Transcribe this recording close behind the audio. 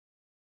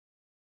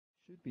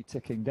Should be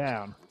ticking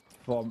down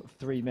from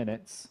 3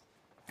 minutes.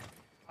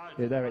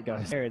 Yeah, there it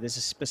goes. There's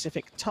a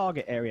specific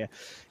target area.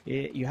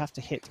 You have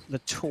to hit the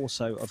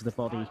torso of the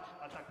body.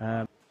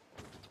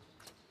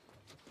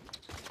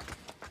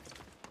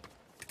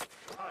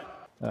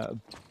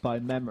 By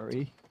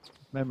memory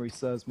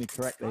serves me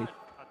correctly.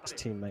 His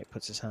teammate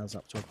puts his hands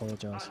up to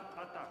apologise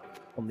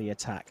on the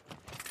attack.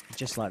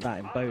 Just like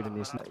that, Bowden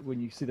is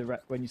when you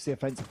see a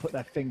fencer put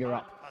their finger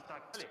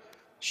up.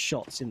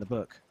 Shots in the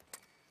book.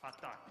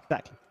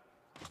 Exactly.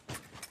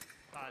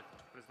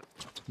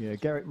 Yeah,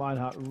 Gerrit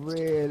Meinhardt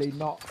really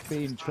not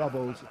being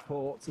troubled.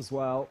 Ports as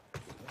well.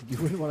 You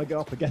wouldn't want to go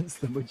up against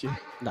them, would you?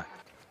 No.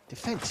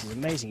 Defence is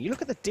amazing. You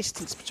look at the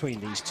distance between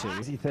these two.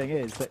 The thing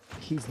is that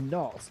he's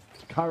not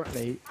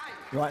currently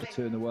right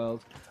two in the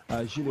world.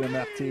 Julien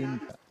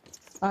Martin.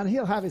 And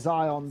he'll have his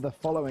eye on the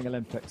following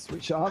Olympics,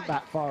 which aren't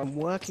that far. And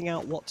working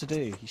out what to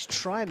do. He's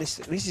trying this.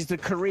 This is the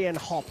Korean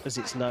hop, as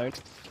it's known.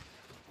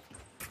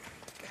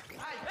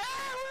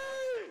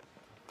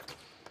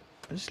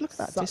 Just look at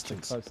that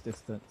distance. Close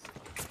distance.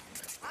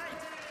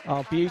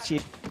 Oh,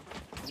 beauty.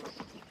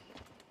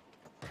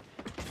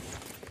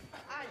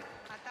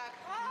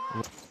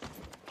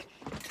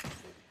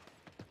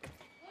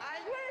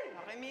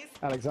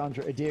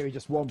 Alexandra Adiri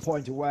just 1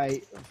 point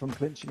away from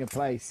clinching a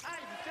place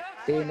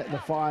in the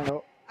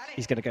final.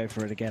 He's going to go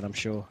for it again, I'm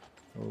sure.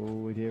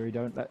 Oh, Adiri,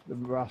 don't let the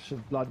rush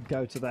of blood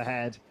go to the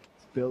head.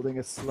 He's building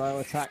a slow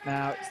attack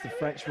now. It's the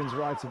Frenchman's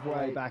right of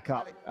way back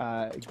up,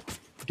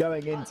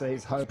 going into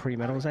his home. Prix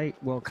medals, 8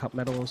 World Cup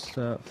medals,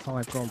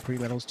 5 Grand Prix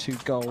medals, 2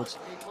 golds,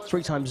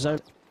 3 times zone,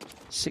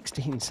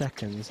 16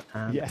 seconds,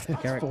 and yeah,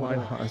 Gerrit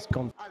Meinhardt has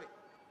gone.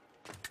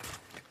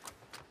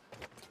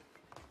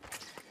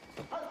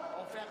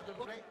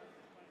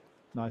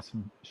 Nice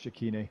from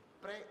Shikine.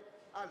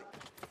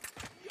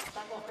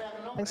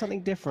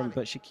 Something different,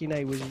 but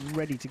Shikine was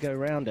ready to go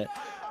around it.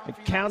 The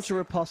counter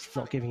riposte,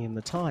 not giving him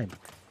the time.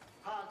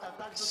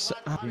 So,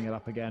 Bring it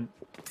up again.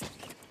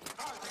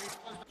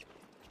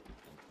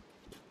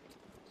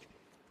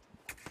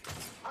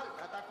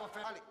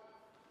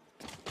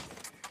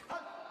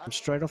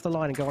 Straight off the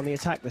line and go on the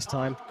attack this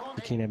time.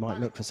 Shikine might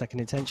look for second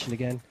intention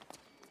again.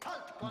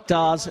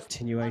 Does.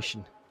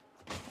 Continuation.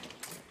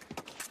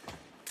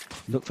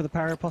 Look for the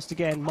parry riposte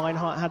again.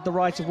 Meinhardt had the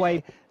right of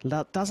way.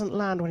 Doesn't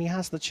land when he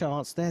has the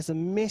chance. There's a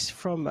miss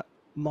from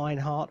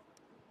Meinhardt.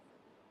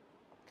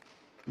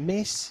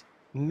 Miss.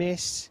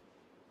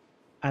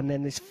 And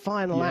then this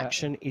final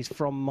action is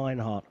from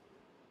Meinhardt.